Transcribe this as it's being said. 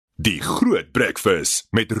Die Groot Breakfast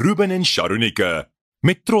met Ruben en Sharonika.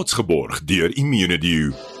 Met trots geborg deur Immunity.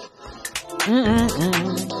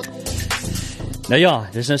 Nou ja,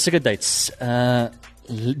 dis nou sulke dates.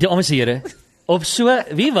 Die dames en here, op so,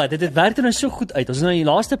 weet wat, dit werk er nou so goed uit. Ons het nou die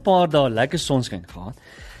laaste paar dae lekker sonskyn gehad.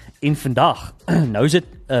 En vandag, nou is dit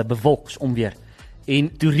bewolks om weer.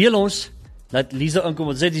 En toe reël ons dat Liezel inkom,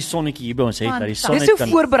 want sy het die sonnetjie hier by ons het, dat die son Dis hoe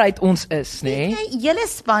voorbereid ons is, né? Julle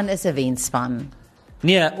span is 'n wenspan.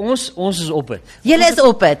 Nee, ons is op dit. Julle is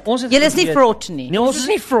op dit. Ons het Julle is nie geweet- vrot nie. Nee, ons is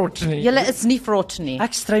nie vrot nie. Julle is nie vrot nie.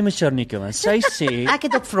 Ek stry met Sharonika, want sy sê, Ek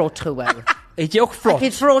het ook vrot gehoor. het jy ook fraud? Ek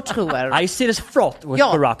het vrot gehoor. Hy sê dis fraud with Ja,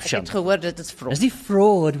 corruption. ek het gehoor dit is vrot. Dis nie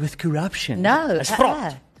fraud with corruption. No, Dis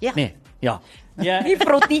fraud. ja. Nee, ja. Ja. Nie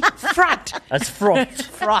vrot nie, frat. It's fraud.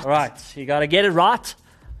 Fraud. Right. You gotta get it right.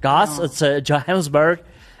 Guys, it's Johannesburg,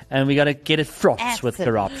 and we gotta get it fraught with Absolutely.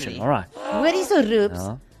 corruption. All right. Hoor jy so roeps?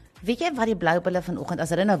 Ja. Weet jy wat die blou bulle vanoggend as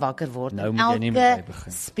hulle nou wakker word? Nou moet jy nie met my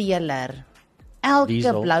begin. Speler, elke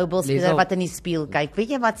Liezel. blou bul speler Liezel. wat in die spieël kyk, weet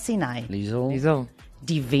jy wat sien hy? Liezel.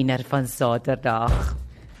 Die wenner van Saterdag.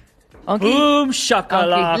 Boom,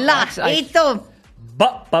 shakalaka. Lag, eet hom.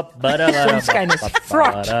 Sonskyn is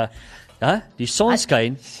fraud. Ja, die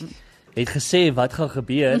sonskyn het gesê wat gaan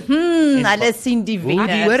gebeur. Hulle sien die Ek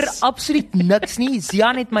wenner. hoor absoluut niks nie.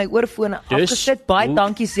 Zian het my oorfone Dus afgesit. Baie hoe-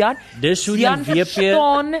 dankie Zian. dis hoe die Zian WP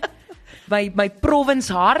verstaan my province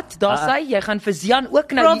hart. Daar sê jy gaan vir Zian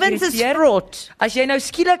ook nou Province is irriteer. vrot. As jy nou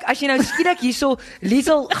skielik hierso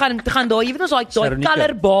Liezel gaan daar, jy weet ons daai Sharonika.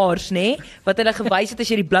 color bars, nê, wat hulle gewys het as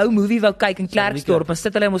jy die blou movie wou kyk in Sharonika. Klerksdorp, dan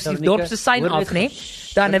sit hulle mos die Sharonika, dorp se sein hoor af, net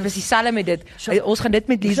nê. Dan is dieselfde met dit. Ons gaan dit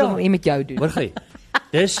met Liezel en met jou doen. Hoor jy?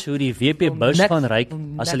 Dis hoe die WP bus Niks- gaan ryk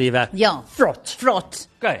as hulle hier werk. Ja, vrot.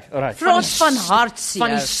 Okay, alright. Vrot van hartseer. Van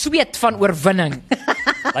die sweet van oorwinning.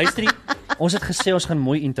 Luister, ons het gesê ons gaan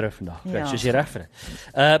mooi intro vandag. Okay, Ja. soos jy reg vir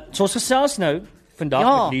dit. So ons gesels nou vandag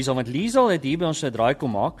Ja. met Liezel, want Liezel het hier by ons 'n draai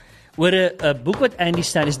kom maak oor 'n boek wat Andy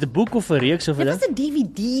Stan is, 'n boek of 'n reeks of 'n Dit ding. was 'n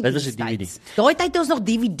DVD. Dit was 'n DVD. destyds. Daai tyd het ons nog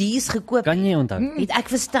DVD's gekoop. Kan jy onthou? Het ek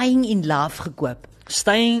vir Staying in Love gekoop.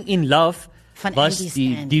 Staying in Love Van was Andy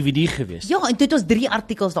die Stan. DVD geweest. Ja, en toe het ons 3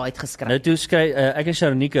 artikels daai uitgeskryf. Nou toe skry ek en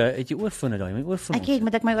Sharonika, het jy oorfone daai, my oorfone. Ek het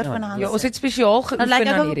met ek my oor van Ja, ons het spesiaal Nou geoefen lyk ek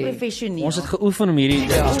aan ook hierdie. professioneel. Ons het geoefen om hierdie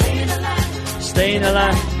Staying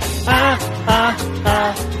alive.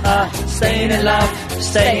 Staying in love.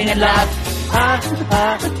 Staying in love.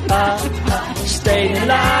 Staying in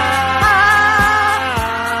love.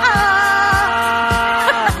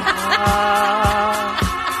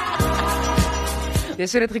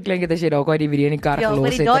 Dis hoe dit geklink het as jy dalk daai DVD in die kar Ja, maar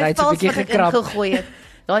gelos die het en daai hy het so 'n vals bietjie wat ek gekrap. ingegooi het.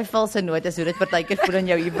 Daai valse noot is hoe dit partykeer voel in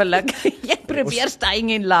jou huwelik. Jy probeer Staying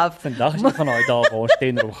in Love. Vandag is nie van daai dae waar ons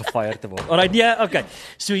tender om gefire te word. Alright, nee, okay.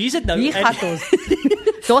 So hier's dit nou. Wie En- gaan ons?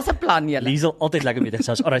 Daar's 'n plan julle. Liezel altyd lekker met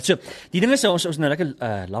gesels. Alright, so die ding is ons nou lekker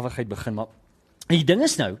lawwigheid begin, maar die ding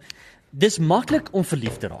is nou, dis maklik om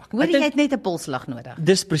verlief te raak. Hoor Ek jy dink het net 'n polslag nodig.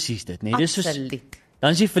 dis presies dit, nee. Dis soos Absoluut.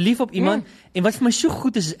 dan is jy verlief op iemand en wat vir my so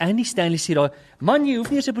goed is Andy Stanley sê daar, man, jy hoef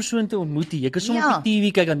nie eens 'n persoon te ontmoet nie. Jy kan sommer Ja. op die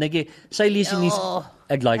TV kyk dan dink jy, sy lees nie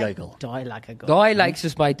ek like hy girl. Daai lekker girl. Daai lyk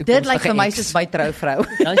soos my Dit toekomstige lyk vir my ex. soos my trouvrou.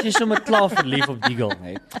 Dan is jy sommer klaar verlief op die girl,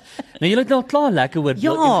 nee. Nou julle het nou klaar lekker oor Ja.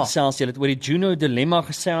 deel gesels, julle het oor die Juno dilemma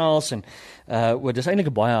gesels en oor dis eintlik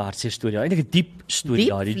 'n baie hartseer storie, eintlik 'n diep storie Diep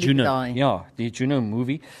daar, die fliek Juno. daai. Ja, die Juno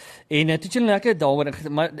movie. En toe het julle lekker daaroor,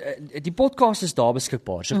 maar die podcast is daar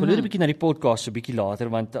beskikbaar. So ek wil net 'n bietjie na die podcast so 'n bietjie later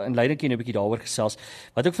want in leiding kan jy 'n bietjie daaroor gesels.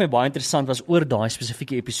 Wat ook vir my baie interessant was oor daai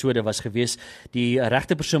spesifieke episode was gewees die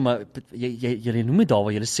regte persoon, maar jy noem dit daar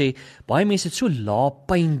waar jy sê baie mense het so lae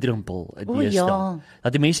pyndrempel deesdae ja.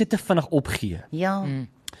 dat die mense te vinnig opgee. Ja.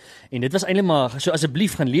 En dit was eintlik maar so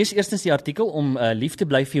asseblief gaan lees eerstens die artikel om lief te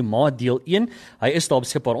bly vir jou ma deel 1. Hy is daar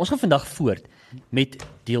beskikbaar. Ons gaan vandag voort met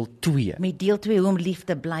deel 2. Met deel 2 hoe om lief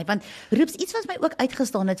te bly want roeps iets wat my ook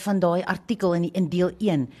uitgestaan het van daai artikel in deel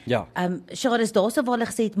 1. Ja. Charles daarso waar hulle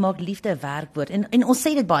gesê het maak liefde 'n werkwoord en ons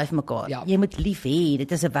sê dit baie vir mekaar. Ja. Jy moet lief hê,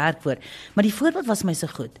 dit is 'n werkwoord. Maar die voorbeeld was my so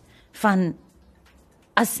goed van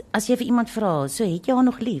as jy vir iemand vra, so het jy haar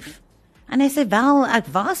nog lief? En hy sê wel,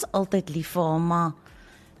 ek was altyd lief vir haar, maar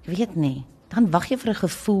ek weet nie. Dan wag jy vir 'n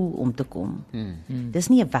gevoel om te kom. Dis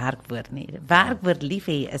nie 'n werkwoord nie. Werkwoord lief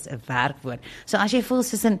hê is 'n werkwoord. So as jy voel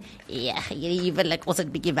soos 'n hierdie huwelik, ons het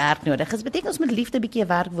 'n bietjie werk nodig. Dit beteken ons moet liefde 'n bietjie 'n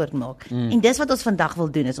werkwoord maak. En dis wat ons vandag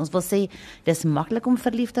wil doen. Ons wil sê dis maklik om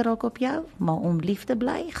verlief te raak op jou, maar om lief te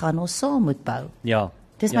bly, gaan ons saam moet bou. Ja.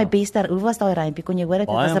 Dis my beste. Hoe was daai rympie? Kon jy hoor dit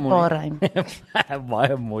was 'n paar rym.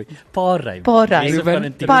 Baie mooi. Paarrym. Paarrym. Mense van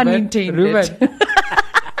Intiem. Pun intended. Ruben.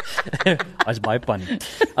 As baie pan.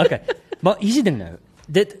 Okay. Maar hier is die ding nou.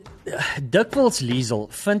 dit dikwels Liezel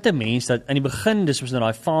vind 'n mens dat in die begin dis mos nou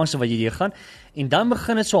daai fase wat jy deur gaan en dan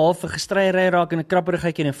begin dit so half 'n gestryery raak en 'n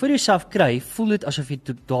krapperigheidjie en voor jy jouself kry, voel dit asof jy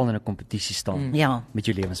totaal in 'n kompetisie staan Ja. met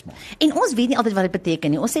jou lewensmaat. En ons weet nie altyd wat dit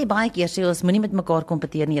beteken nie. Ons sê baie keer sê ons moenie met mekaar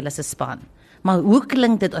kompeteer nie, julle is 'n span. Maar hoe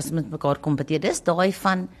klink dit as met mekaar kompeteer? Dis daai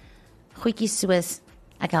van goedjies soos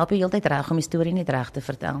ek help jou heeltyd reg om die storie net reg te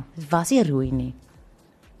vertel. Dit was nie rooi nie.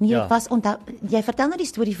 Nee, Ja. dit was onthou jy vertel nou die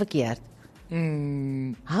storie verkeerd.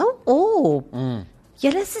 Hou op.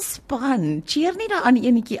 Julle is 'n span. Cheer nie daai ander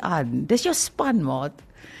enetjie aan. Dis jou spanmaat.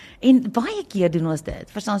 En baie keer doen ons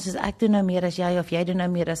dit. Verstaan, soos ek doen nou meer as jy of jy doen nou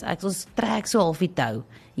meer as ek. Ons trek so half die tou,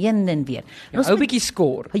 heen en weer. En ons Ou bietjie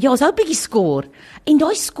skoor. Ja, ons hou bietjie skoor. En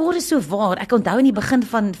daai skoor is so waar. Ek onthou in die begin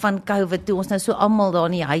van COVID toe ons nou so almal daar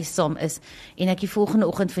in die huis saam is en ek die volgende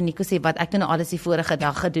oggend vir Nico sê wat ek nou alles die vorige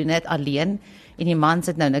dag gedoen het alleen en die man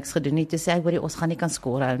het nou niks gedoen nie. Toe sê ek hoor ons gaan nie kan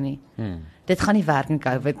skoor hou nie. Dit gaan nie werk in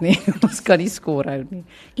COVID nie. Ons kan nie skoor hou nie.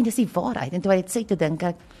 En dis die waarheid. En toe hy dit sê, toe dink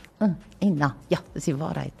ek en nou, ja, dis die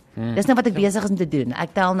waarheid. Dis nou wat ek besig is om te doen.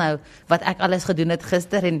 Ek tel nou wat ek alles gedoen het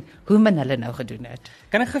gister en hoe min hulle nou gedoen het.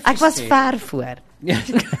 Kan ek gou Ek was sê- ver voor.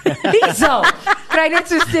 Liezel, kry net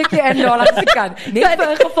so 'n stukkie in daar langs die kant. Net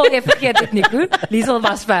vir 'n geval jy vergeet dit, Nico. Liezel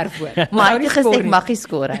was ver voor. Maar hy Hou het die gesê skoor ek nie. mag nie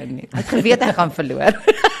skoor hou nie. Hy het geweet hy gaan verloor.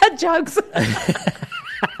 Jokes.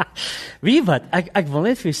 Weet wat, ek wil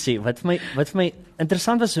net vir jou sê wat vir my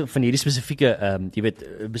interessant was van hierdie spesifieke jy weet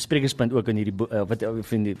besprekingspunt ook in hierdie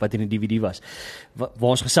wat in die DVD was.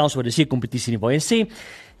 Waar ons gesels oor dis nie 'n kompetisie nie. Waar jy sê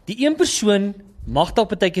die een persoon mag dalk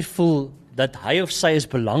baie keer voel dat hy of sy is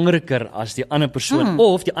belangriker as die ander persoon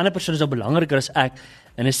of die ander persoon is nou belangriker as ek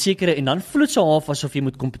in 'n sekere en dan voel dit so half asof jy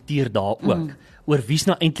moet kompeteer daar ook oor wie's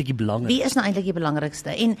nou eintlik die belangrikste. Wie is nou eintlik die belangrikste?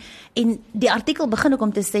 En die artikel begin ook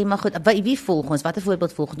om te sê maar goed, wie volg ons? Watter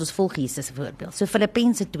voorbeeld volg ons? Ons volg Jesus se voorbeeld. So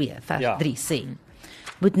Filippense 2 vers 3 sê: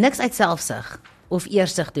 Moet niks uit selfsug of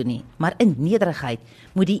eersug doen nie, maar in nederigheid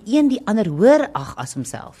moet die een die ander hoër ag as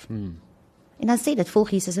homself. En dan sê dit volg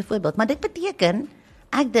Jesus se voorbeeld, maar dit beteken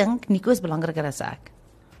ek dink Nico is belangriker as ek.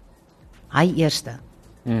 Hy eerste.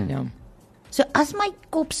 Ja. So as my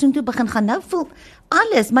kop soontoe begin gaan, nou voel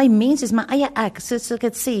alles, my mens is my eie ek, soos ek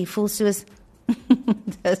dit sê, voel soos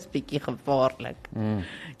dis bietjie gevaarlik.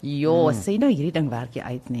 Ja, sê nou hierdie ding werk jy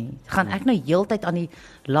uit nie. Gaan ek nou heeltyd aan die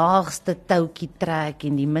laagste toutjie trek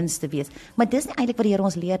en die minste wees. Maar dis nie eintlik wat die Here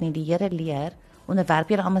ons leer nie. Die Here leer onderwerp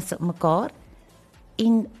julle aan mekaar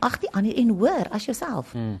en ag die ander en hoor as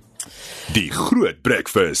jouself. Die Groot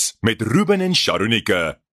Breakfast met Ruben en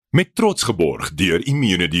Sharonika. Met trots geborg deur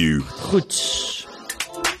Immunity. Goed.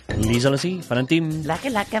 Liezel is hier van Intiem.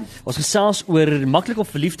 Lekker. Ons gesels oor maklik om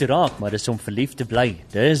verlief te raak, maar dis om verlief te bly.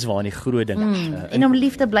 Dis waar die groot ding is. En om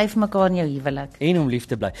lief te bly vir mekaar in jou huwelik. En om lief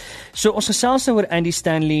te bly. So ons gesels nou oor Andy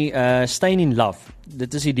Stanley, Staying in Love.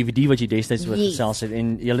 Dit is die DVD wat jy destyds oor gesels het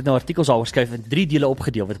en jy het nou artikels daaroor geskryf in 3 dele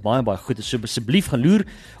opgedeel wat baie goed is. So asseblief gaan loer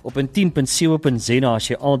op intiem.co.za as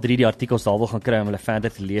jy al 3 die artikels daar wil gaan kry om hulle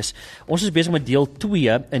verder te lees. Ons is besig met deel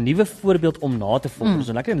 2, 'n nuwe voorbeeld om na te volg. Ons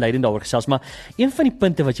het lekker in leiding daaroor gesels, maar een van die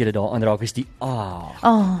punte wat jy daar aanraak is die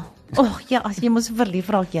Ja, as jy mos verlief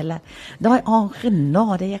raak julle. Daai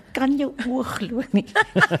genade, jy kan jou oë glo nie.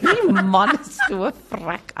 Die man is so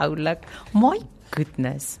vrek oulik. My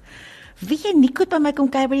goodness. Wie jy Nico by my kom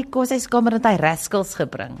kyk by die koshuiskamer en hy rascals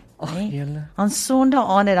gebring. julle. Aan Sondag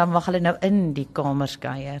aan en dan mag hulle nou in die kamers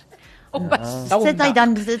kuier. Sit hy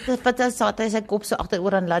dan wat hy sy kop so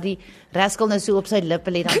agteroor en laat die rascal nou so op sy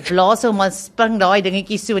lippe lê, dan blaas hom en spring daai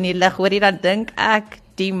dingetjie so in die lug, hoor jy, dan dink ek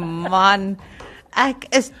die man, ek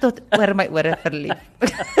is tot oor my ore verlief.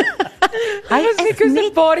 Hy is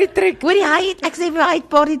net party trick. Hoorie, ek sê hy het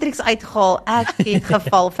party tricks uitgehaal. Ek het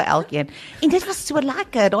geval vir elkeen. En dit was so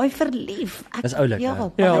lekker, daai verlief. Dis oulik. Ja,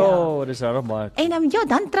 Ja, baie. dis reg baie. En ja,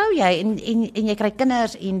 dan trou jy en jy kry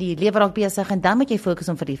kinders en die lewe raak besig en dan moet jy fokus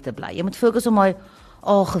om verlief te bly. Jy moet fokus om daai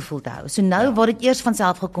gevoel te hou. So nou waar dit eers van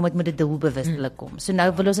self gekom het, moet dit doelbewustelik kom. So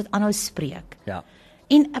nou wil ons dit aanhou spreek. Ja.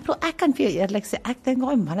 En ek kan vir jou eerlik sê, ek dink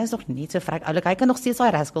daai man is nog net so vrek oulik. Hy kan nog steeds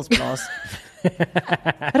daai rascals blaas.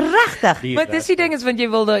 Regtig. Maar dis die ding is want jy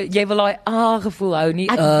wil daai gevoel hou nie.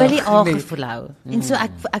 Ek wil die gevoel hou. En so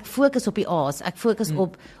ek fokus op die A's. Ek fokus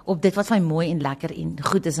op dit wat vir my mooi en lekker en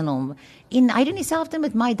goed is in hom. En hy doen dieselfde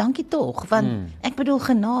met my, dankie tog, want ek bedoel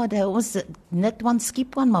genade, ons net one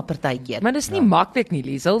skip one maar partykeer. Maar dis nie maklik nie,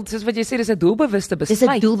 Liezel. Soos wat jy sê, dis 'n doelbewuste Dis 'n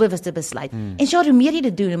besluit. doelbewuste besluit. En so hoe meer jy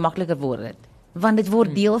dit doen, hoe makliker word dit. Want dit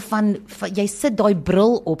word deel van jy sit daai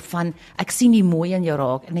bril op van ek sien die mooi in jou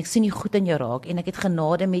raak en ek sien die goed in jou raak en ek het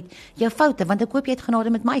genade met jou foute want ek hoop jy het genade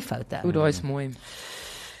met my foute. O, daai is mooi.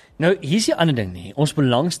 Nou, hier's die ander ding nie. Ons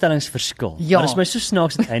belangstellingsverskil. Ja. Maar dit is my so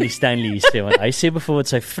snaaks dat Andy Stanley hier sê, want hy sê byvoorbeeld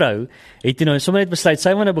sy vrou het toe nou sommer net besluit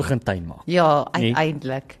sy wil nou begin tuin maak. Ja, Nee.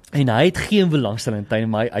 uiteindelik. En hy het geen belangstelling in tuin,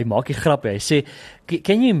 maar hy maak die grap. Hy sê,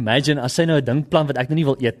 "Can you imagine as sy nou 'n ding plant wat ek nou nie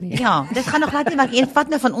wil eet nie?" Ja, dit gaan nog laat nie werk. Een vat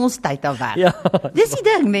nou van ons tyd af weg. Ja. Dis die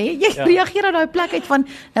ding, nee. Jy reageer op daai plek uit van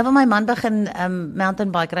nou wil my man begin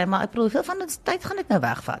mountain bike ry, maar ek bedoel, hoeveel van ons tyd gaan dit nou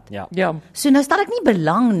wegvat? Ja. Ja. So nou stel ek nie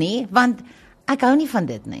belang nie, want ek hou nie van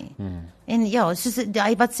dit nie. En ja, soos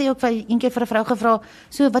hy wat sê ook vir een keer vir 'n vrou gevra,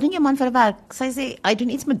 so wat doen jou man vir werk? Sy sê hy doen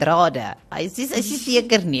iets met drade. Hy sê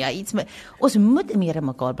seker nie, hy iets met ons moet meer in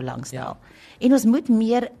mekaar belangstel. Ja. En ons moet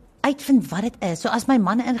meer uitvind wat dit is. So as my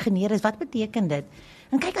man 'n ingenieur is, wat beteken dit?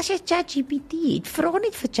 En kyk as jy ChatGPT het, vra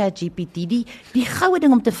net vir ChatGPT. Die goue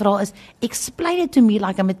ding om te vra is explain it to me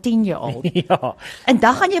like I'm a 10-year-old. Ja. En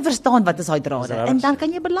dan gaan jy verstaan wat is daai drade. Dis En dan kan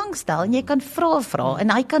jy belangstel en jy kan vra en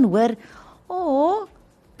hy kan hoor,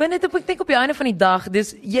 Binne op ek dink op die einde van die dag,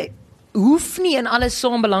 dis jy hoef nie in alles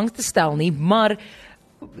saam belang te stel nie, maar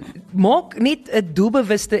maak net 'n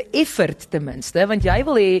doelbewuste effort ten minste, want jy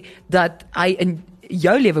wil hê dat hy in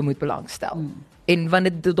jou lewe moet belangstel. En want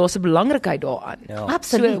daar's 'n belangrikheid daaraan. Ja.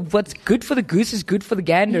 Absoluut. So what's good for the goose is good for the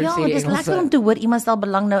gander. Ja, sê die dis Engelse. lekker om te hoor iemand stel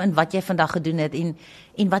belang nou in wat jy vandag gedoen het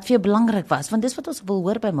en wat vir jou belangrik was, want dis wat ons wil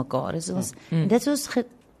hoor by mekaar. Is ons en dit is ons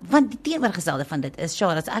want die teenoorgestelde van dit is,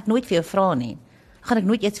 Shaun, as ek nooit vir jou vra nie, gaan ek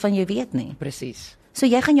nooit iets van jou weet nie. Presies. So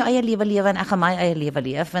jy gaan jou eie lewe lewe en ek gaan my eie lewe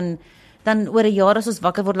leef en dan oor 'n jaar as ons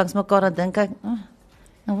wakker word langs mekaar dan dink ek,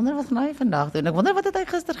 ek wonder wat gaan hy vandag doen. Ek wonder wat het hy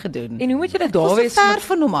gister gedoen. En hoe moet julle Ons daar is wees? ver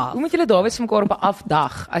van hom af. Hoe moet julle daar wees vir mekaar op 'n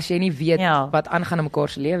afdag as jy nie weet Ja. wat aangaan in mekaar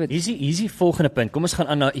se lewe? Hier is die volgende punt. Kom ons gaan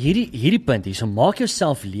aan na hierdie punt hierso. Maak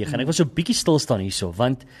jouself leeg en ek wil so 'n bietjie stil staan hierso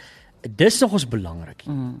want dis nog ons belangrik.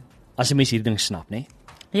 As 'n mens hierdie ding snap, né?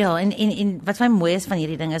 Ja, en wat vir my mooi is van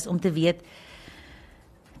hierdie ding is om te weet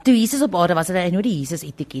toe Jesus op aarde was, het hy nooit die Jesus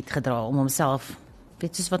etiket gedra om homself,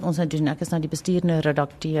 weet soos wat ons nou doen, ek is nou die bestuurende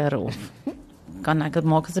redakteur of kan ek dit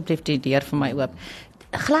maak asseblief die deur vir my oop.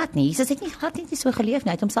 Glad nie, Jesus het nie glad nie so geleef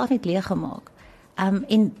nie, hy het homself net leeg gemaak.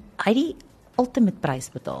 En hy het die ultimate prys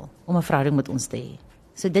betaal om 'n verhouding met ons te hê.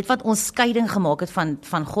 So dit wat ons skeiding gemaak het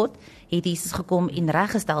van God, het Jesus gekom en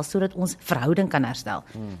reggestel sodat ons verhouding kan herstel.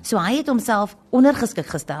 So hy het homself ondergeskik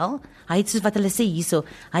gestel. Hy het soos wat hulle sê hierso,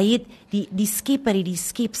 hy het die skepper, die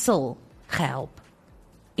skepsel gehelp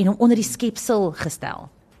en hom onder die skepsel gestel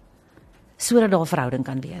sodat daar 'n verhouding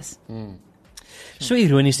kan wees. So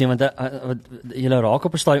ironies nie, want julle raak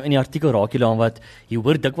op 'n stadium in die artikel raak julle aan wat jy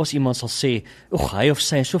hoor dikwels iemand sal sê, "Ag, hy of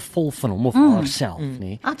sy is so vol van hom of haarself,"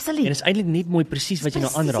 nê? Absoluut. En dit is eintlik net mooi presies wat jy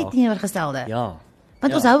nou aanraak. Presies die teenoorgestelde. Ja.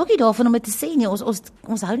 Want ons hou ook nie daarvan om dit te sê nie.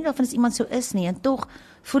 Ons hou nie daarvan as iemand so is nie en tog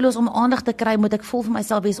voel ons om aandag te kry moet ek vol vir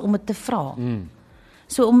myself wees om dit te vra.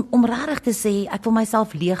 So om regtig te sê ek wil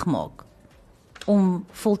myself leegmaak om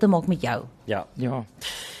vol te maak met jou. Ja. Ja.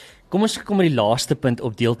 Kom ons kom by die laaste punt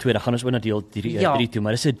op deel 2. Dan gaan ons oor na deel 3 Ja. toe,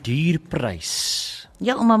 maar dis 'n duur prys.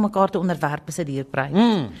 Ja, om aan mekaar te onderwerp is 'n duur prys.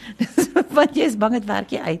 Want jy is bang dit werk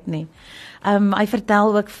jy uit nie. Hy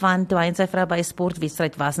vertel ook van toe hy en sy vrou by 'n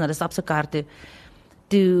sportwedstryd was en hulle stap so kar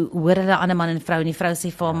toe hoor hulle 'n ander man en vrou en die vrou sê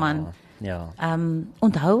vir hom man, Ja.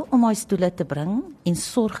 onthou om daai stoele te bring en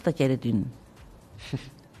sorg dat jy dit doen.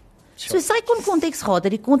 So sy kon konteks gehad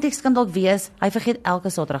het. Die konteks kan dalk wees hy vergeet elke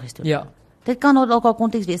Saterdag die stoel. Ja. Dit kan dalk al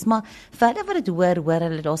konteks wees, maar verder wat dit hoor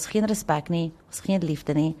hulle daar's geen respek nie, daar's geen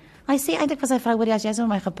liefde nie. Hy sê eintlik vir sy vrou hoor jy as jy so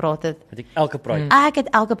met my gepraat het. Het ek elke praat. Ek het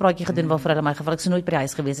elke praatjie gedoen waarvoor hulle my gevra het. Ek sou nooit by die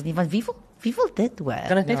huis gewees het nie, want wie wil dit hoor?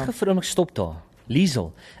 Kan ek net gou vir 'n oomblik stop daar?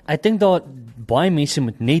 Liezel, ek dink daar baie mense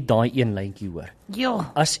moet net daai een lyntjie hoor.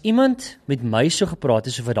 Ja. As iemand met my so gepraat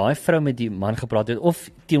het, soos wat daai vrou met die man gepraat het of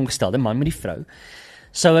teenoorgestelde man met die vrou,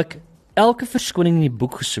 sou ek elke verskoning in die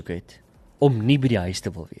boek gesoek het om nie by die huis te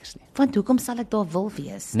wil wees nie. Want hoekom sal ek daar wil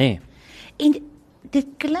wees? Nee. En dit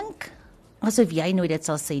klink asof jy nooit dit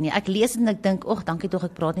sal sê nie. Ek lees dit en ek dink, "Ag, dankie tog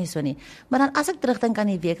ek praat nie so nie." Maar dan as ek terugdink aan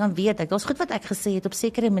die week, dan weet ek, daar's goed wat ek gesê het op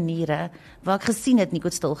sekere maniere waar ek gesien het Nico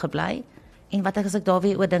het stil gebly en wat ek as ek daar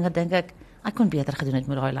weer oor dinge dink ek kon beter gedoen het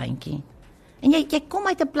met daai lyntjie. En jy kom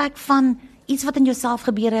uit 'n plek van iets wat in jouself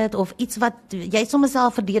gebeur het of iets wat jy sommer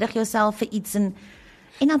self verdedig jouself vir iets en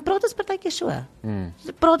dan praat ons partykeer so.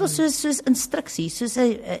 Praat ons soos instruksies, soos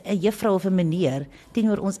 'n juffrou of 'n meneer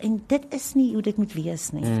teenoor ons en dit is nie hoe dit moet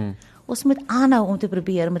wees nie. Ons moet aanhou om te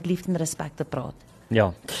probeer om met liefde en respek te praat.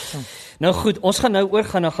 Ja. Nou goed, ons gaan nou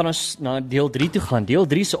oorgaan, dan gaan ons na deel 3 toe gaan. Deel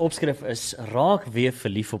 3 se opskrif is raak weer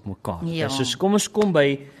verlief op mekaar. Ja. So kom ons kom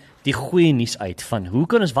by die goeie nuus uit van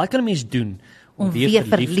wat kan 'n mens doen om weer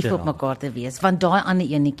verlief op mekaar te wees, want daai ander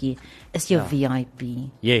enetjie is jou VIP.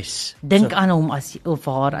 Yes. Dink aan hom of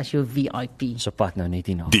haar as jou VIP. So pad nou net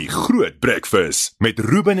hierna. Die Groot Breakfast met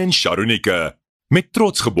Ruben en Sharonike. Met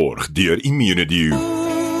trots geborg deur Immunity.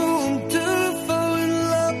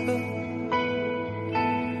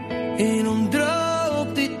 En omdra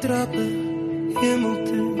op die trappe hemel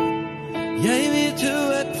toe. Jy weet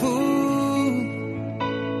hoe ek voel.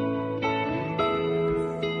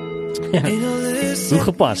 En al is Hoe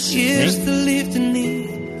gepas, eerste liefde nie,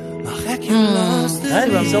 mag ek jou laaste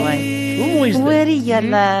Hoe mooi is dit? Hoorie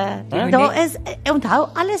julle, daar is, onthou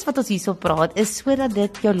alles wat ons hierso praat, is sodat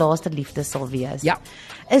dit jou laaste liefde sal wees. Ja.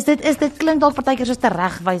 Is dit klink dalk partykeer soos 'n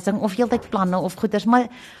teregwysing of heeltyd planne of goeders, maar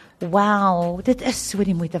wow, dit is so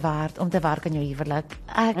die moeite werd om te werk aan jou huwelik.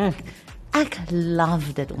 Ek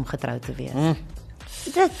love dit om getrou te wees.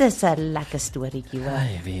 Dit is 'n lekker storieetjie hoor.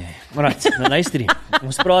 Ai, wie. Alright, nou luister hier.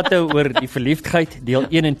 Ons praat nou oor die verliefdheid, deel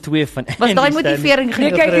 1 en 2 van Was daai motivering Nee,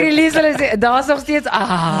 genoeg? kyk hierdie Liezel is daar's nog steeds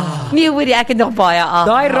Nee, hoorie, ek het nog baie af.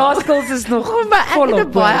 daai raskels is nog maar ek het 'n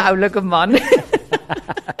volop. baie oulike man.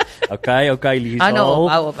 Okay, Liezel.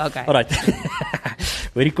 Hou op, okay. Alright.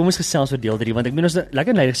 Hoorie, kom ons gesels oor deel 3 want ek meen ons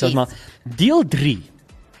lekker leidig gesels, maar deel 3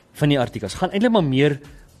 van die artikels gaan eintlik maar meer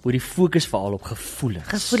oor die fokus veral op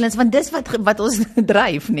gevoelens. Want dis wat ons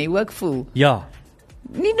dryf, nee, hoe ek voel. Ja.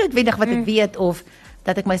 Nie noodwendig wat ek weet of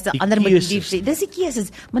dat ek my se ander moet keuses. lief hê. Dis die keuses,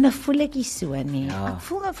 maar nou voel ek nie so nie. Ja. Ek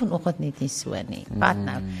voel nou vanoggend net nie so nie. Wat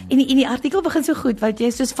nou? En die artikel begin so goed, want jy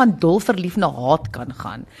soos van dol verlief na haat kan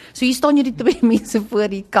gaan. So hier staan jy die twee mense voor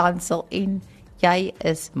die kansel en jy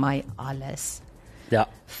is my alles. Ja.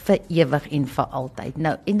 Vir ewig en vir altyd.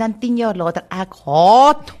 Nou, en dan 10 jaar later, ek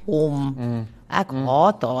haat hom. Ek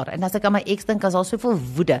haat haar. En as ek aan my ex dink, is daar soveel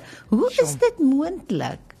woede. Hoe is dit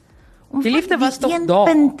moontlik? Om Die liefde van was tog een daar.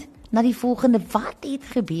 punt na die volgende, wat het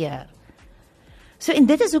gebeur? So en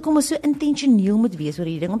dit is hoekom ons so intentioneel moet wees oor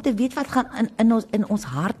hierdie ding, om te weet wat gaan in ons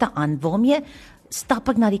harte aan. Waarmee stap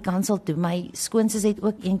ek na die kansel toe? My skoonsis het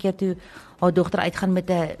ook een keer toe haar dogter uitgaan met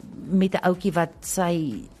 'n ouetjie wat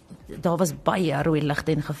daar was baie rooi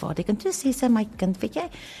ligte en gevaarlik. En toe sê sy, my kind, weet jy,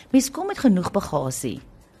 mens kom met genoeg bagasie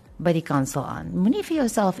by die kansel aan. Moenie vir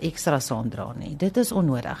jouself ekstra saamdra nie. Dit is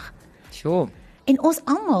onnodig. Sjoe. En ons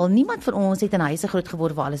almal, niemand van ons het in huise groot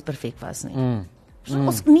geword waar alles perfek was nie. So,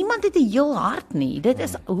 niemand het 'n heel hart nie. Dit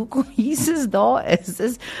is hoekom Jesus daar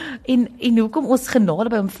is en hoekom ons genade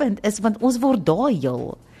by hom vind, is want ons word daar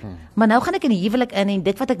heel. Maar nou gaan ek in die huwelik in en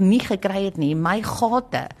dit wat ek nie gekry het nie, my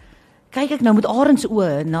gate. Kyk ek nou met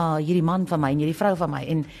arendsoë na hierdie man van my en hierdie vrou van my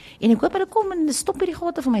en ek hoop hulle kom en stop hierdie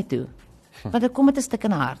gate vir my toe. Want ek kom met 'n stuk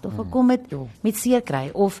in 'n hart of ek kom met seer kry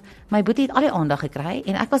of my boetie het al die aandag gekry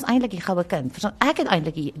en ek was eintlik die goue kind. Verstaan, ek het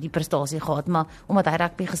eintlik die prestasie gehad, maar omdat hy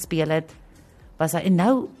rugby gespeel het, was hy en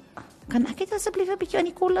nou kan ek net asseblief 'n bietjie aan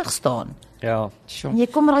die kollig staan. Ja. En jy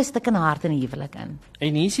kom met daai stuk in 'n hart in die huwelik in.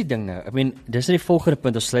 En hier is die ding nou. Ek meen, dis net die volgende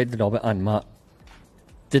punt, ons sluit dit daarbey aan, maar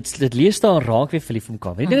dit lees daar raak weer verlief op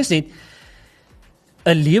mekaar. Weet jy, dit is net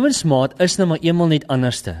 'n lewensmaat is nou maar eenmal net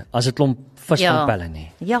anderste as 'n klomp vis van pelle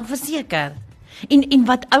nie. Ja, verseker. En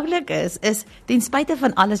wat oulik is ten spyte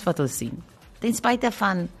van alles wat ons sien. Ten spyte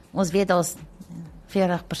van ons weet daar's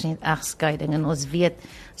 40% egskeiding en ons weet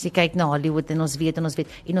as jy kyk na Hollywood en ons weet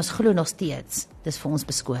en ons glo nog steeds dis vir ons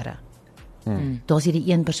beskore. Daar's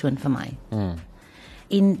hierdie een persoon vir my.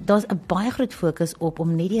 En daar's 'n baie groot fokus op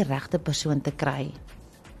om net die regte persoon te kry.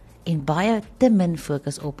 En baie te min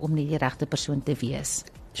fokus op om net die regte persoon te wees.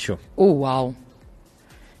 Sure. O, wow.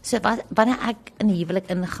 So wanneer ek in 'n huwelik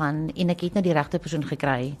ingaan en ek het nou die regte persoon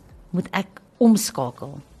gekry, moet ek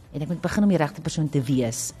omskakel en ek moet begin om die regte persoon te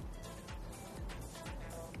wees.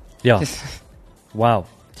 Ja. Wow.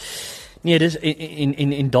 Nee, dis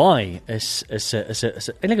en daai is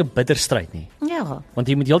eintlik 'n bitter stryd nie. Ja. Want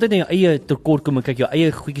jy moet heeltyd na jou eie tekortkominge kyk, jou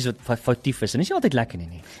eie goedjies wat foutief is. En dis nie altyd lekker nie.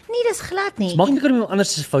 Nee, dis glad nie. Dit maak nie kan om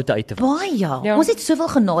anders se foute uit te wys. Baie. Ja. Ons het soveel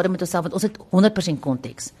genade met onsself want ons het 100%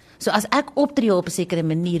 konteks. So as ek optree op 'n sekere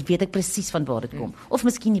manier, weet ek presies van waar dit kom. Of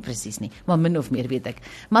miskien nie presies nie, maar min of meer weet ek.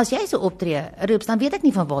 Maar as jy so optree, Roops, dan weet ek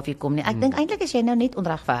nie van waar jy kom nie. Ek dink eintlik is jy nou net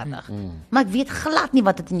onregverdig. Maar ek weet glad nie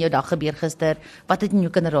wat het in jou dag gebeur gister, wat het in jou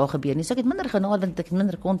kinderdae gebeur nie. So ek het minder genade want ek het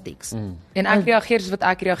minder konteks. En ek reageer soos wat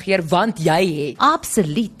ek reageer want jy het.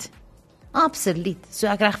 Absoluut. Absoluut. So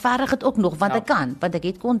ek regverdig dit ook nog want ek kan, want ek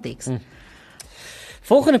het konteks.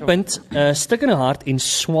 Volgende punt, stik in 'n hart en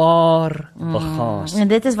swaar bagasie. En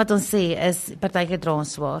dit is wat ons sê is partykeer dra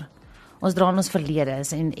ons swaar. Ons dra ons verlede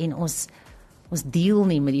en ons deel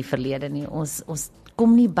nie met die verlede nie. Ons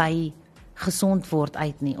kom nie by gesond word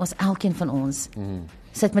uit nie. Ons elkeen van ons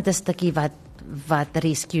sit met 'n stukkie wat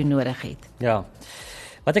rescue nodig het. Ja.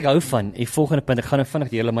 Wat ek hou van, die volgende punt, ek gaan nou vinnig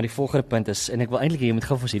deel, maar die volgende punt is, en ek wil eintlik hê jy moet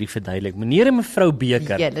gou vir ons hierdie verduidelik. Meneer en mevrou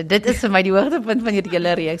Beker. Ja, dit is vir my die hoogtepunt van hierdie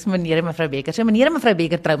hele reeks, meneer en mevrou Beker. So meneer en mevrou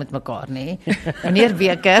Beker trou met mekaar, nê? Meneer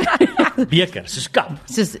Beker, Beker, soos kap.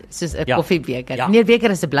 soos 'n Ja. koffiebeker. Ja. Meneer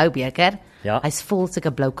Beker is 'n blou beker. Ja. Hy's vol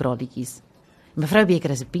sulke blou kraaltjies. Mevrou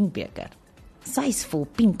Beker is 'n pink beker. Sy's vol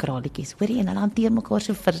pink kraaltjies. Hoor jy, en hulle hanteer mekaar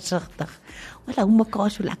so versigtig. Hulle hou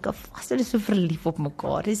mekaar so lekker vas. Hulle is so verlief op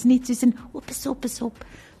mekaar. Dis net soos 'n pas op.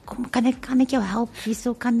 Kom, kan ek jou help?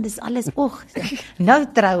 Hierso kan dis alles. Oeg. Nou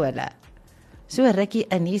trou hulle. So rukkie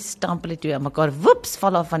in hier stamp hulle toe aan mekaar. Woeps,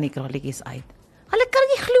 val af van die kraaltjies uit. Hulle kan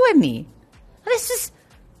nie glo nie. Hulle is soos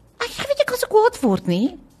ek weet jy kan so kwaad word nie.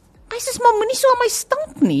 Hy sê maar moenie so aan my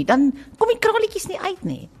stamp nie, dan kom die kraaltjies nie uit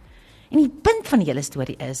nie. En die punt van die hele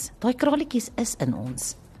storie is, daai kraaltjies is in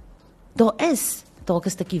ons. Daar is dalk 'n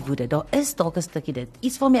stukkie woede, daar is dalk 'n stukkie dit.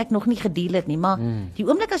 Iets waarmee ek nog nie gedeel het nie, maar die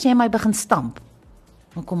oomblik as jy my begin stamp,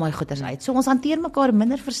 dan kom hy goeters uit. So ons hanteer mekaar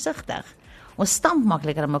minder versigtig. Ons stamp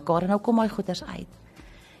makliker aan mekaar en nou kom hy goeters uit.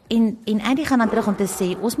 En Andy gaan dan terug om te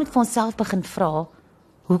sê, ons moet vir onsself begin vra,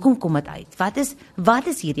 hoekom kom dit uit? Wat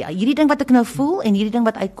is hierdie ding wat ek nou voel en hierdie ding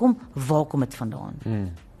wat uitkom, waar kom dit vandaan?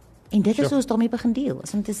 En dit is hoe ons daarmee begin deel,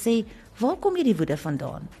 is om te sê, waar kom hierdie woede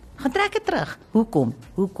vandaan? Gaan trek dit terug. Hoekom?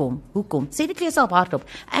 Sê dit vir jouself hardop.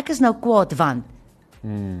 Ek is nou kwaad want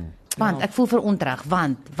ek voel verontreg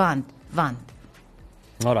want.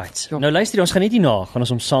 Alright. Nou luister, ons gaan net hierna, gaan ons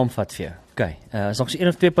hom saamvat vir jou. Okay, is nog so 1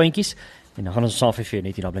 of 2 puntjies en dan gaan ons saam vir jou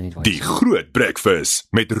net hierna bly net Die Groot Breakfast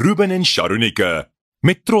met Ruben en Sharonike.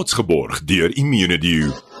 Met trots geborg deur Immunity.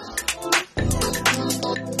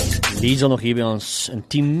 Liezel nog hier by ons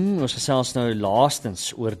intiem. Ons gesels nou laastens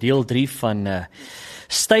oor deel 3 van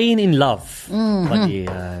Staying in Love. Wat die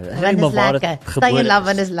Want is lekker. Stay in love,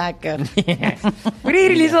 want is lekker. Maar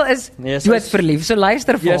hierdie Liezel is Nee, sy is- doodverlief. So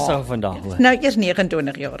luister vir Jy haar. sou vandag hoor. Nou eers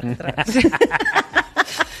 29 jaar getroud.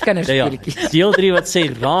 Kinderspeletjies. Deel 3 wat sê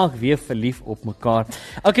raak weer verlief op mekaar.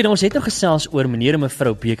 Okay, nou ons het nou gesels oor meneer en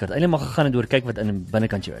mevrou Beker. Eintlik maar gegaan en oor kyk wat in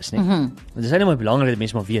binnekant jou is, nee. Want dit is eintlik maar belangrik dat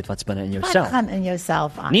mense maar weet wat's binne in Wat jouself. gaan in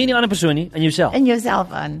jouself aan? Nie in die ander persoon nie, in jouself. In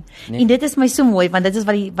jouself aan. En dit is my so mooi want dit is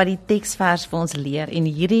wat die teksvers vir ons leer en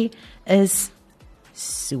hierdie is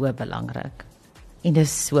so belangrik. En dit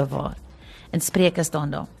is so waar. In Spreuke staan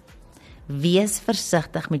daar: Wees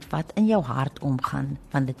versigtig met wat in jou hart omgaan,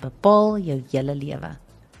 want dit bepaal jou hele lewe.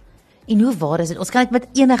 En hoe waar is dit? Ons kan dit met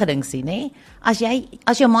enige ding sien, hè? As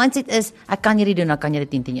jou mindset is ek kan hierdie doen, dan kan jy dit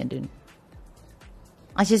 10 teen 1 doen.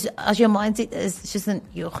 As jou mindset is soos 'n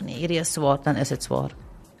jog nee, hierdie is swaar, dan is dit swaar.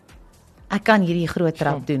 Ek kan hierdie groot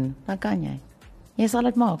trap doen, dan kan jy. Jy sal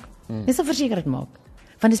dit maak. Jy sal verseker dit maak.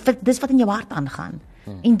 Want dis wat in jou hart aangaan.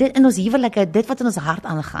 En dit in ons huwelike, dit wat in ons hart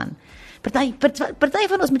aangaan. Party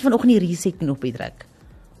van ons moet vanoggend die reset knoppie druk.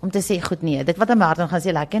 Om te sê, goed nee, dit wat in my hart aangaan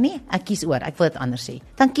sê lekker nie, ek kies oor, ek wil dit anders sê.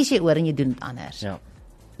 Dan kies jy oor en jy doen dit anders.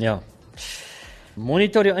 Ja.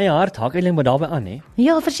 Monitor jou eie hart, hak eintlik maar daarbey aan, hè.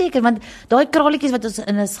 Ja, verseker, want daai kraaltjies wat ons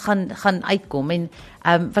in is gaan uitkom en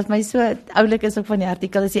wat my so oulik is ook van die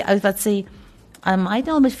artikel is die ou wat sê hy het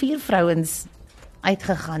al met 4 vrouens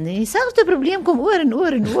uitgegaan en dieselfde probleem kom oor en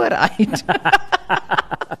oor uit.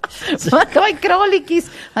 Want daai kraaltjies,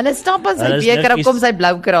 hulle stap aan sy Hulle is beker en nikkies. kom sy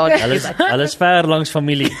blou kraaltjies. Hulle is ver langs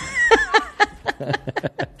familie.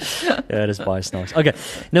 Ja, dis baie snaaks. Okay,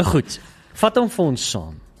 nou goed. Vat hom vir ons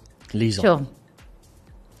saam. Liezel. So.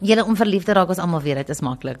 Julle om verlief te raak, ons almal weet dit is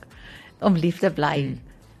maklik. Om lief te bly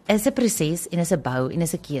is 'n proses en is 'n bou en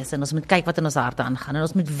is 'n keuse en ons moet kyk wat in ons harte aangaan en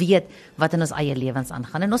ons moet weet wat in ons eie lewens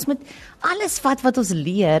aangaan en ons moet alles wat ons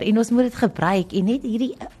leer en ons moet dit gebruik en net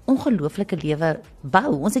hierdie ongelooflike lewe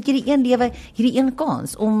bou. Ons het hierdie een lewe, hierdie een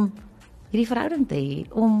kans om hierdie verhouding te hê,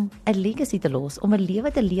 om 'n legacy te los, om 'n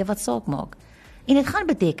lewe te leef wat saak maak. En dit gaan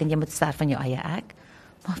beteken jy moet sterf van jou eie ek.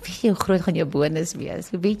 Maar weet jy hoe groot gaan jou bonus wees?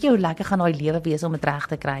 Weet jy hoe lekker gaan daai lewe wees om dit reg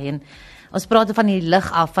te kry? En ons praat van die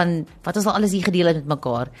lig af van wat ons al alles hier gedeel het met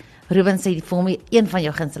mekaar. Ruben sê vir my een van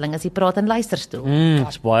jou gunsteling is die praat en luisterstoel.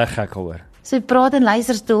 Dis baie gek hoor. So praat en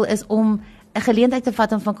luisterstoel is om 'n geleentheid te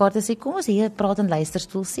vat om van mekaar te sê kom ons hier praat en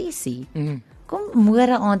luisterstoel sessie. Kom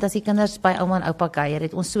môre aand as die kinders by ouma en oupa kuier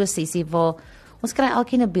het ons so 'n sessie waar ons kry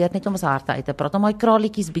elkeen 'n beurt net om ons harte uit te praat, om daai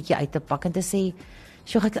kraalietjies bietjie uit te pak en te sê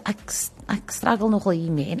 "Sjoe, ek struggle nogal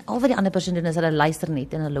hiermee." En al wat die ander persoon doen is hulle luister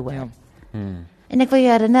net en hulle hoor. En ek wil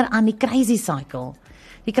jou herinner aan die crazy cycle.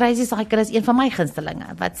 Die crazy cycle is een van my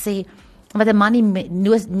gunstelinge wat sê wat 'n man die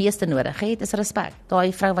meeste nodig het is respek.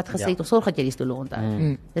 Daai vrou wat gesê het, "Sorg dat jy die stoel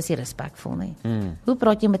onthou." Dis nie respekvol nie. Hoe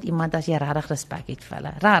praat jy met iemand as jy regtig respek het vir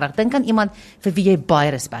hulle? Regtig, dink aan iemand vir wie jy baie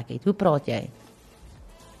respek het. Hoe praat jy?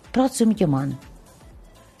 Praat so met jou man.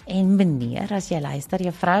 En meneer, as jy luister,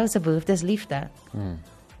 jou vrou se behoefte is liefde.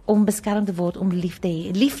 Om beskerm te word, om lief te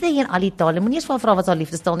hê. Liefde hier in al die tale. Moenie eens vra wat haar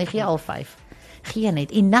liefdestaal nie, gee al 5. Gee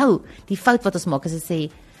net. En nou, die fout wat ons maak is te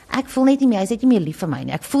sê, ek voel net nie meer, hy is net nie meer lief vir my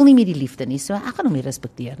nie. Ek voel nie meer die liefde nie, so ek gaan hom nie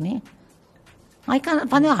respekteer nie. Hy kan,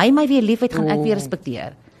 wanneer hy my weer lief het, gaan ek weer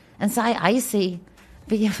respekteer. En hy sê,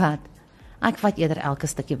 weet jy wat, ek vat eerder elke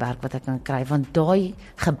stukkie werk wat ek kan kry, want daai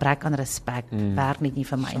gebrek aan respek werk net nie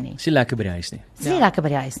vir my nie. Dis nie lekker by die huis nie. Dis nie lekker by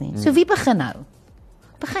die huis nie. So wie begin nou?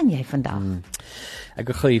 Begin jy vandag? Ek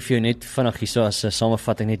wil gou vir jou net vinnig hierso as 'n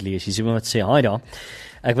samevatting net lees. Jy sien wat sê, "Haai daar.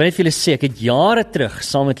 Ek wil net vir julle sê, ek het jare terug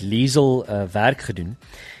saam met Liezel werk gedoen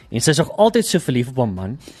en sy is nog altyd so verlief op haar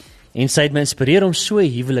man en sy het my inspireer om so 'n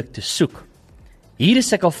huwelik te soek. Hier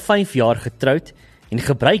is ek al 5 jaar getroud en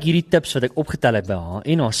gebruik hierdie tips wat ek opgetel het by haar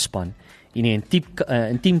en haar span in die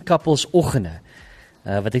intiem couples oggende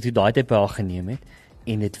wat ek toe daai tyd by haar geneem het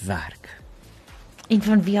en dit werk." En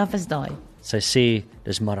van wie af is daai? Sy sê,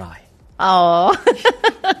 dis Merwe. Oh.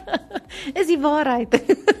 Is die waarheid.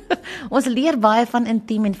 Ons leer baie van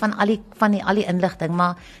intiem en van al die inligting,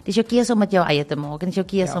 maar dis jou keuse om dit jou eie te maak en dis jou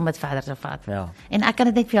keuse om dit verder te vat. Ja. En ek kan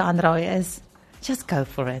dit net vir jou aanraai is just go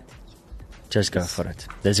for it. Just go for it.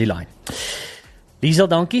 Dis die lyn. Liezel,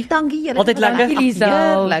 dankie. Dankie julle. Altyd lekker. Dankie, Liezel.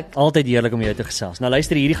 Heerlik. Altyd heerlik om jou te gesels. Nou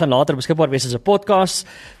luister, hierdie gaan later beskikbaar wees as 'n podcast.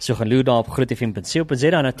 So gaan loer daar op grootfm.co.za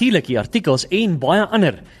en natuurlik die artikels en baie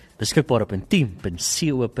ander beskikbaar op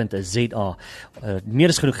intiem.co.za. Meer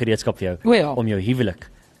as genoeg gereedskap vir jou O ja. om jou huwelik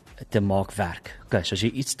te maak werk. Okay, so as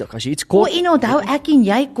jy iets kort, En onthou ek en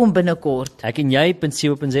jy kom binnekort. ek en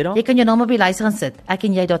jy.co.za. Jy kan jou naam op die lys gaan sit. Ek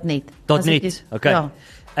en jy.net. .net. Okay. Ja.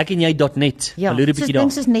 Ek en jy.net. Ja. Loer 'n bietjie daar.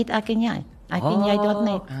 Dink soos net ek en jy. Ek en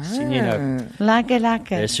jy.net. Sien jy nou? Lekker.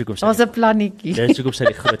 Dis hoekom sy- Ons 'n plannetjie. Dis hoekom sy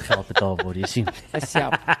die groot geld betaal word, jy sien.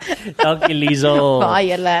 Self. Dankie Liezel. Baie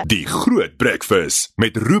julle. Die Groot Breakfast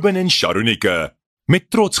met Ruben en Sharonika met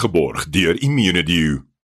trots geborg deur Immunedio.